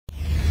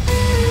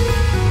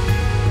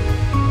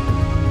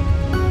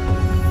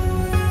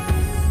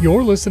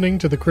You're listening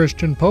to the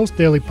Christian Post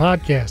Daily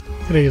Podcast.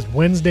 Today is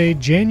Wednesday,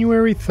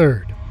 January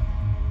 3rd.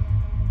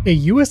 A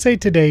USA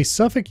Today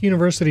Suffolk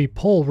University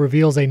poll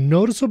reveals a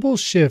noticeable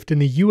shift in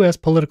the U.S.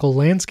 political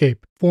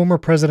landscape. Former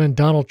President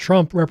Donald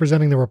Trump,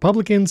 representing the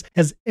Republicans,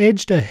 has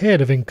edged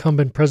ahead of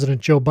incumbent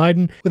President Joe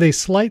Biden with a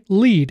slight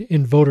lead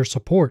in voter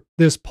support.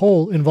 This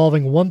poll,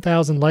 involving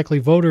 1,000 likely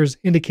voters,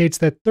 indicates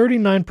that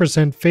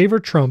 39% favor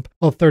Trump,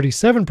 while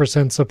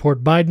 37%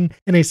 support Biden,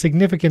 and a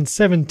significant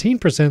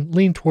 17%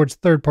 lean towards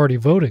third-party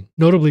voting.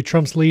 Notably,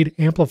 Trump's lead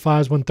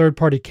amplifies when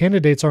third-party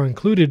candidates are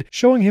included,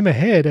 showing him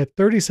ahead at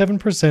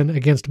 37%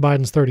 against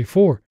Biden's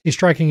 34%. A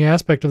striking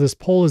aspect of this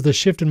poll is the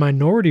shift in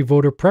minority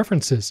voter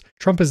preferences.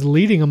 Trump is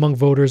leading among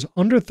voters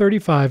under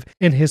 35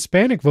 and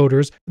Hispanic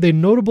voters, with a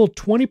notable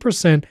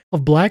 20%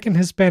 of Black and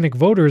Hispanic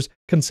voters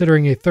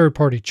considering a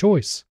third-party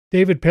choice.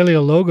 David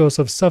Paleologos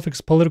of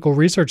Suffolk's Political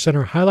Research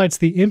Center highlights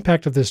the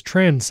impact of this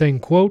trend, saying,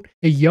 quote,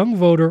 "A young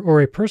voter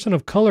or a person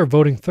of color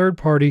voting third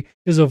party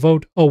is a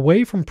vote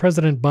away from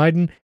President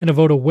Biden, and a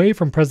vote away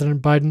from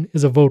President Biden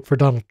is a vote for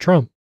Donald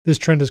Trump." This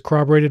trend is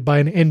corroborated by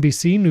an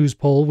NBC News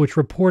poll which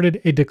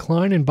reported a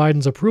decline in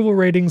Biden's approval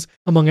ratings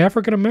among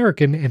African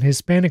American and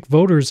Hispanic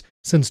voters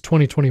since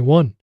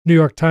 2021. New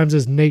York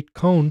Times' Nate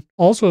Cohn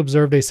also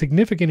observed a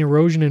significant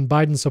erosion in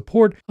Biden's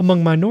support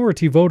among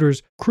minority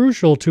voters,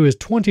 crucial to his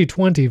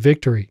 2020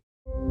 victory.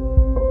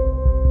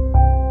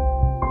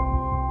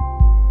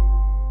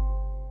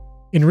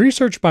 In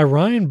research by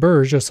Ryan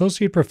Burge,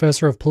 Associate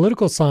Professor of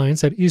Political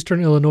Science at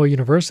Eastern Illinois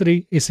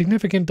University, a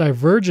significant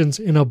divergence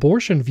in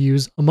abortion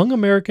views among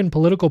American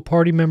political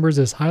party members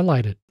is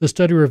highlighted. The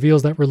study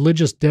reveals that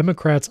religious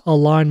Democrats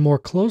align more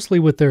closely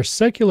with their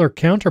secular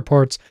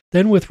counterparts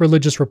than with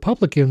religious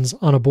Republicans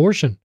on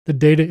abortion. The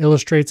data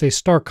illustrates a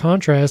stark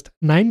contrast.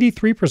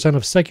 93%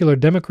 of secular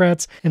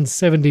Democrats and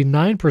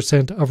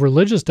 79% of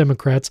religious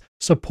Democrats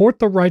support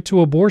the right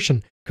to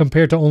abortion,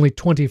 compared to only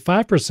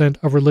 25%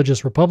 of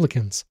religious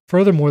Republicans.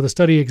 Furthermore, the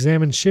study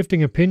examines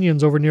shifting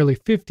opinions over nearly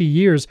 50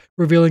 years,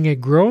 revealing a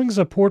growing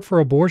support for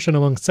abortion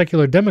among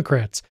secular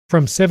Democrats,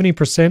 from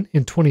 70%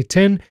 in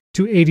 2010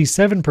 to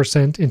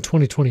 87% in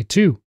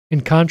 2022.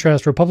 In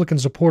contrast, Republican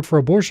support for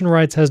abortion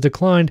rights has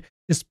declined,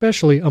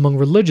 especially among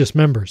religious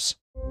members.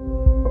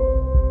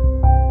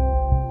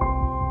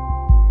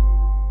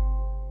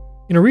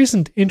 In a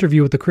recent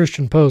interview with the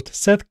Christian Post,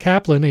 Seth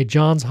Kaplan, a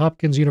Johns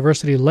Hopkins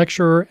University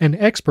lecturer and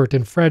expert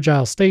in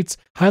fragile states,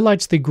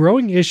 highlights the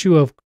growing issue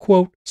of,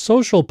 quote,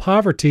 social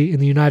poverty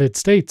in the United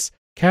States.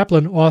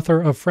 Kaplan,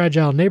 author of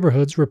Fragile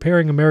Neighborhoods,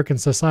 Repairing American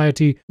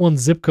Society One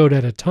Zip Code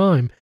at a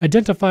Time,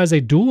 identifies a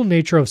dual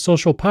nature of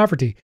social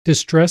poverty,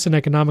 distress in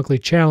economically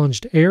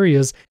challenged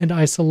areas, and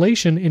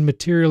isolation in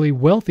materially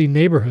wealthy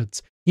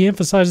neighborhoods. He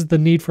emphasizes the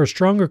need for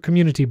stronger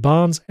community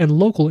bonds and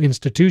local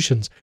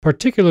institutions,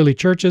 particularly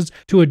churches,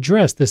 to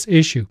address this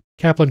issue.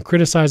 Kaplan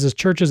criticizes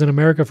churches in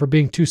America for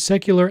being too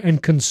secular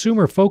and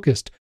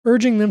consumer-focused,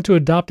 urging them to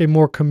adopt a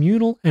more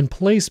communal and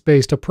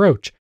place-based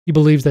approach. He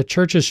believes that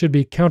churches should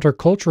be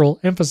countercultural,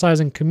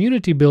 emphasizing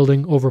community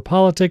building over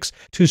politics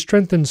to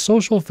strengthen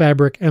social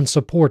fabric and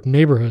support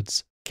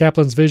neighborhoods.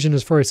 Kaplan's vision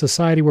is for a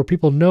society where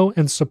people know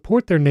and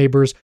support their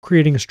neighbors,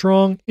 creating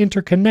strong,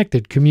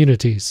 interconnected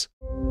communities.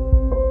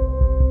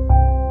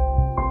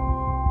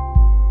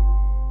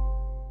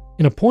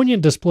 In a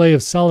poignant display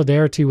of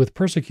solidarity with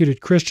persecuted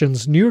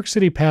Christians, New York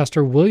City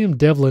pastor William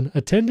Devlin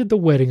attended the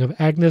wedding of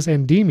Agnes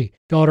Ndimi,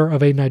 daughter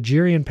of a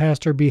Nigerian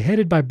pastor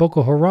beheaded by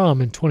Boko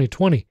Haram in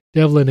 2020.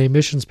 Devlin, a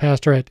missions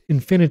pastor at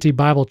Infinity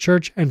Bible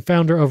Church and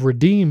founder of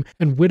Redeem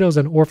and Widows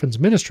and Orphans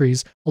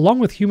Ministries, along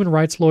with human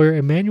rights lawyer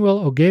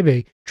Emmanuel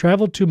Ogebe,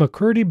 traveled to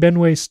Makurdi,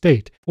 Benue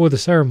State for the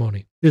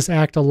ceremony. This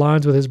act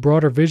aligns with his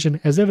broader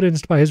vision, as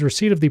evidenced by his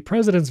receipt of the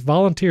President's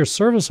Volunteer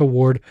Service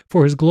Award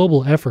for his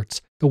global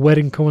efforts. The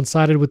wedding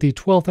coincided with the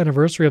 12th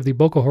anniversary of the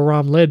Boko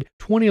Haram-led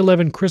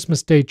 2011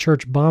 Christmas Day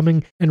church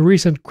bombing and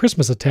recent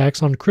Christmas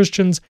attacks on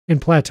Christians in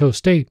Plateau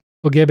State.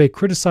 Ogebe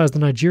criticized the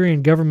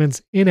Nigerian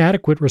government's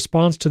inadequate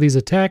response to these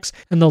attacks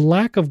and the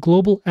lack of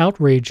global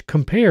outrage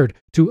compared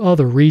to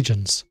other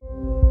regions.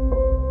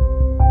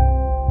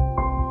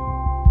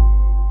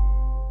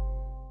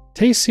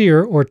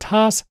 Taysir or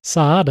Tas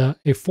Saada,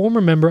 a former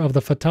member of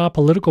the Fatah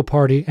political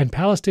party and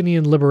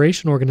Palestinian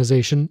Liberation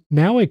Organization,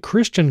 now a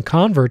Christian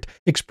convert,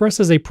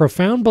 expresses a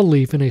profound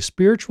belief in a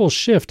spiritual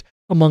shift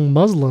among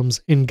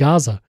Muslims in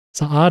Gaza.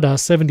 Saada,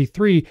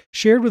 73,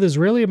 shared with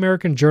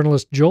Israeli-American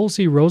journalist Joel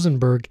C.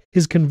 Rosenberg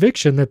his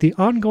conviction that the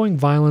ongoing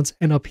violence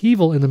and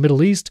upheaval in the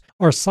Middle East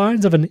are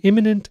signs of an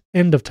imminent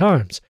end of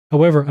times.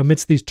 However,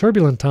 amidst these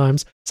turbulent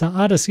times,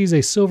 Saada sees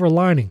a silver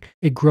lining,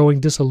 a growing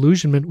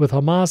disillusionment with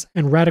Hamas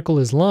and radical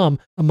Islam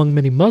among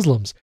many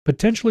Muslims,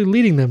 potentially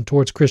leading them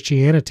towards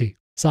Christianity.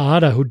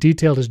 Saada, who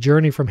detailed his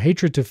journey from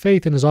hatred to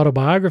faith in his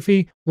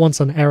autobiography, Once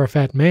an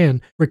Arafat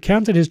Man,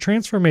 recounted his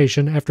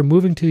transformation after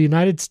moving to the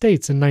United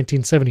States in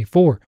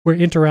 1974, where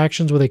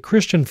interactions with a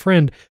Christian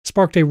friend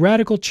sparked a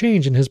radical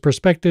change in his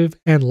perspective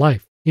and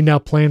life. He now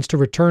plans to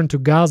return to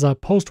Gaza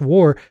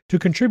post-war to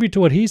contribute to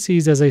what he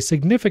sees as a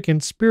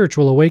significant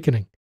spiritual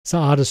awakening.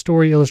 Saada's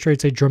story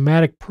illustrates a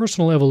dramatic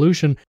personal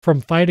evolution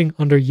from fighting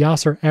under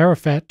Yasser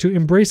Arafat to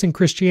embracing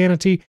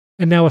Christianity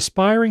and now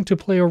aspiring to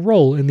play a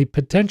role in the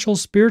potential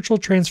spiritual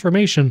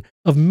transformation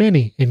of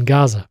many in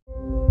Gaza.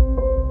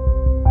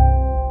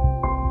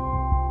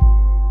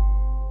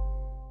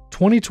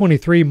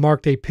 2023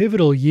 marked a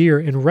pivotal year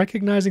in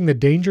recognizing the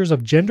dangers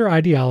of gender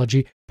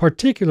ideology,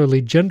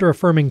 particularly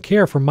gender-affirming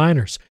care for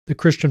minors. The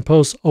Christian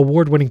Post's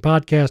award-winning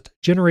podcast,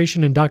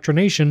 Generation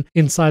Indoctrination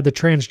Inside the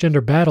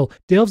Transgender Battle,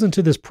 delves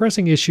into this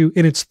pressing issue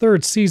in its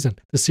third season.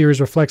 The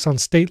series reflects on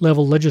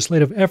state-level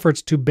legislative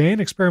efforts to ban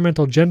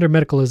experimental gender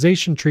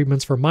medicalization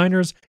treatments for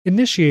minors,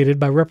 initiated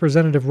by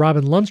Representative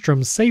Robin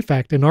Lundstrom's SAFE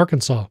Act in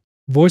Arkansas.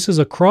 Voices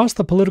across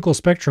the political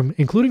spectrum,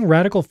 including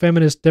radical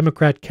feminist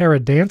Democrat Kara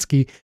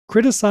Dansky,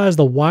 criticize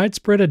the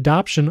widespread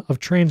adoption of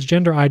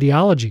transgender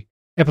ideology.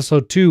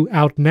 Episode 2,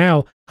 out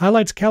now,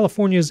 highlights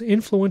California's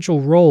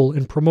influential role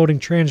in promoting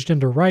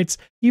transgender rights,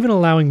 even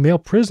allowing male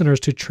prisoners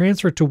to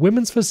transfer to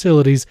women's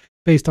facilities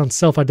based on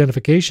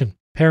self-identification.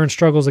 Parent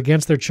struggles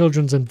against their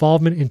children's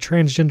involvement in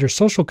transgender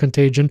social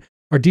contagion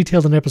are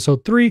detailed in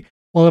Episode 3,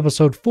 while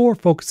Episode 4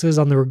 focuses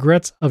on the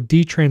regrets of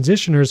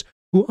detransitioners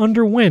who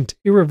underwent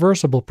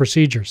irreversible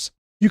procedures.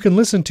 You can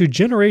listen to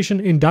Generation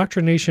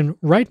Indoctrination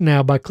right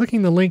now by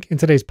clicking the link in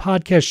today's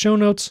podcast show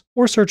notes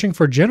or searching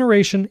for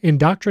Generation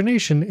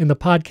Indoctrination in the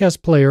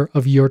podcast player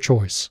of your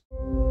choice.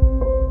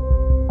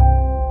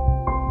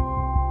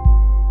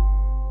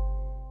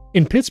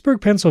 In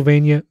Pittsburgh,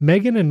 Pennsylvania,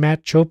 Megan and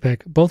Matt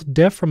Chopek, both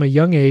deaf from a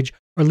young age,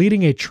 are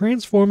leading a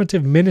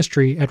transformative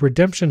ministry at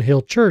Redemption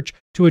Hill Church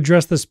to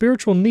address the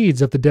spiritual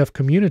needs of the deaf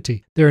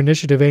community. Their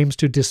initiative aims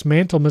to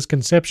dismantle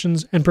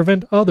misconceptions and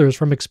prevent others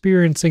from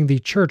experiencing the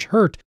church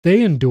hurt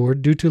they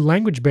endured due to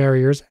language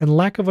barriers and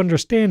lack of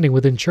understanding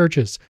within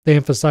churches. They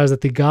emphasize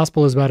that the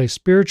gospel is about a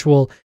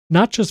spiritual,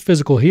 not just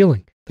physical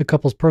healing. The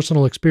couple's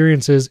personal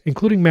experiences,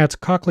 including Matt's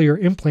cochlear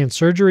implant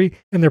surgery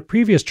and their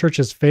previous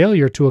church's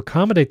failure to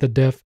accommodate the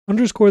deaf,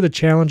 underscore the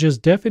challenges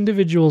deaf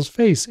individuals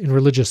face in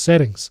religious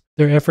settings.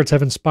 Their efforts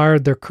have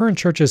inspired their current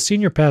church's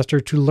senior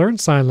pastor to learn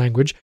sign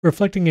language,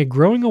 reflecting a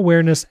growing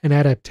awareness and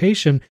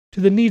adaptation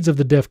to the needs of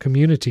the deaf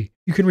community.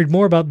 You can read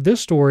more about this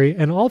story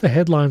and all the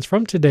headlines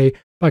from today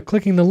by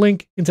clicking the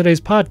link in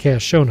today's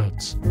podcast show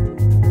notes.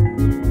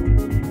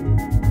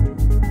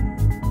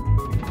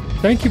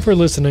 Thank you for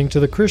listening to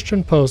the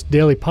Christian Post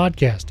Daily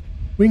Podcast.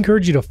 We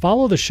encourage you to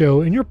follow the show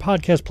in your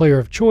podcast player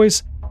of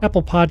choice,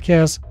 Apple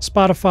Podcasts,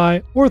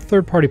 Spotify, or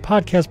third-party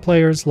podcast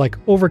players like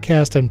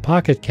Overcast and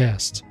Pocket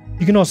Casts.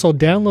 You can also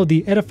download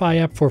the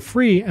Edifi app for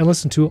free and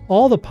listen to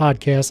all the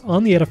podcasts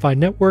on the Edifi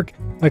network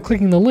by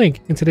clicking the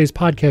link in today's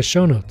podcast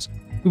show notes.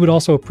 We would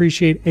also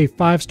appreciate a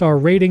 5-star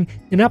rating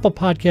in Apple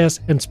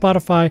Podcasts and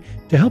Spotify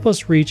to help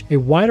us reach a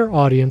wider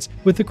audience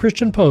with the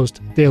Christian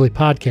Post Daily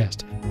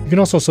Podcast. You can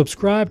also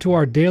subscribe to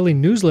our daily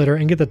newsletter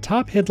and get the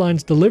top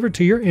headlines delivered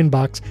to your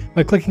inbox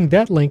by clicking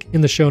that link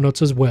in the show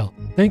notes as well.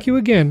 Thank you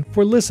again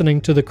for listening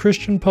to the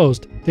Christian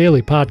Post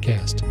Daily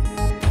Podcast.